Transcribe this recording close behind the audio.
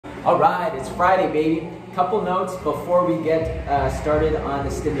All right, it's Friday, baby. Couple notes before we get started on the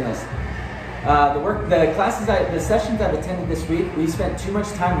stimulus. The sessions I've attended this week, we spent too much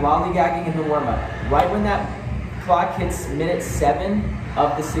time lollygagging in the warm-up. Right when that clock hits minute 7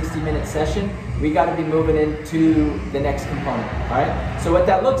 of the 60-minute session, we got to be moving into the next component, all right? So what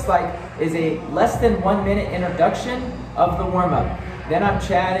that looks like is a less than 1 minute introduction of the warm-up. Then I'm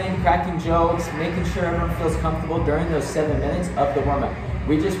chatting, cracking jokes, making sure everyone feels comfortable during those 7 minutes of the warm-up.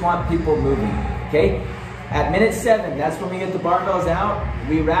 We just want people moving, okay? At minute 7, that's when we get the barbells out,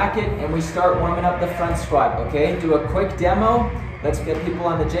 we rack it, and we start warming up the front squat, okay? Do a quick demo. Let's get people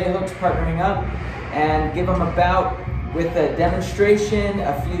on the J-hooks partnering up and give them with a demonstration,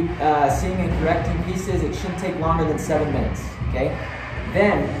 a few seeing and correcting pieces. It shouldn't take longer than 7 minutes, okay?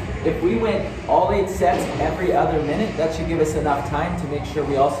 Then, if we went all 8 sets every other minute, that should give us enough time to make sure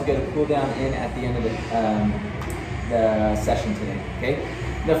we also get a cool down in at the end of the session today, okay?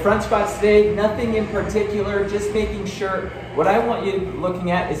 The front squats today, nothing in particular, just making sure, what I want you looking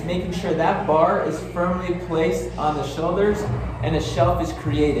at is making sure that bar is firmly placed on the shoulders and a shelf is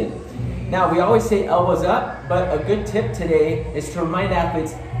created. Now, we always say elbows up, but a good tip today is to remind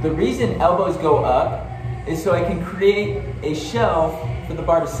athletes, the reason elbows go up is so I can create a shelf for the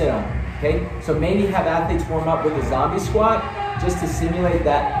bar to sit on, okay? So maybe have athletes warm up with a zombie squat just to simulate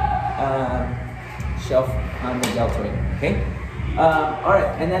that shelf on the deltoid, okay? All right,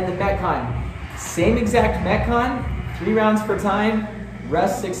 and then the Metcon. Same exact Metcon, 3 rounds for time,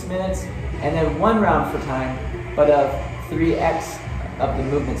 rest 6 minutes, and then 1 round for time, but of 3x of the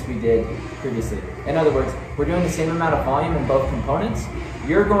movements we did previously. In other words, we're doing the same amount of volume in both components.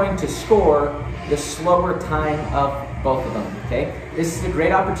 You're going to score the slower time of both of them, okay? This is a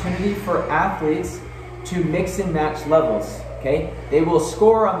great opportunity for athletes to mix and match levels, okay? They will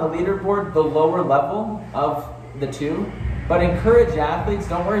score on the leaderboard the lower level of the two, but encourage athletes,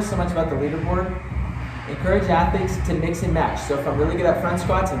 don't worry so much about the leaderboard, encourage athletes to mix and match. So if I'm really good at front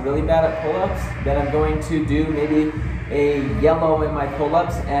squats and really bad at pull-ups, then I'm going to do maybe a yellow in my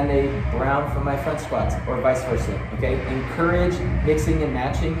pull-ups and a brown for my front squats, or vice versa, okay? Encourage mixing and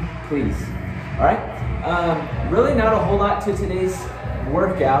matching, please. All right, really not a whole lot to today's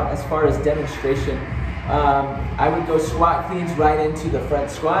workout as far as demonstration. I would go squat cleans right into the front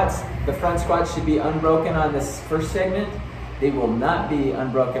squats. The front squats should be unbroken on this first segment. They will not be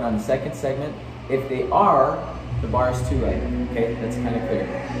unbroken on the second segment. If they are, the bar is too light, okay? That's kind of clear.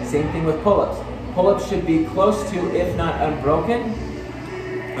 Same thing with pull-ups. Pull-ups should be close to, if not unbroken,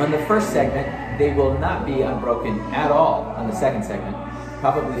 on the first segment. They will not be unbroken at all on the second segment.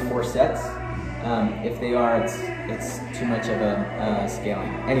 Probably 4 sets. If they are, it's too much of a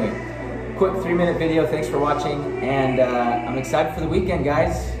scaling. Anyway, quick 3-minute video. Thanks for watching, and I'm excited for the weekend,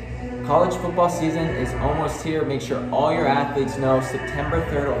 guys. College football season is almost here. Make sure all your athletes know September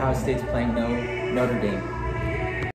 3rd, Ohio State's playing Notre Dame.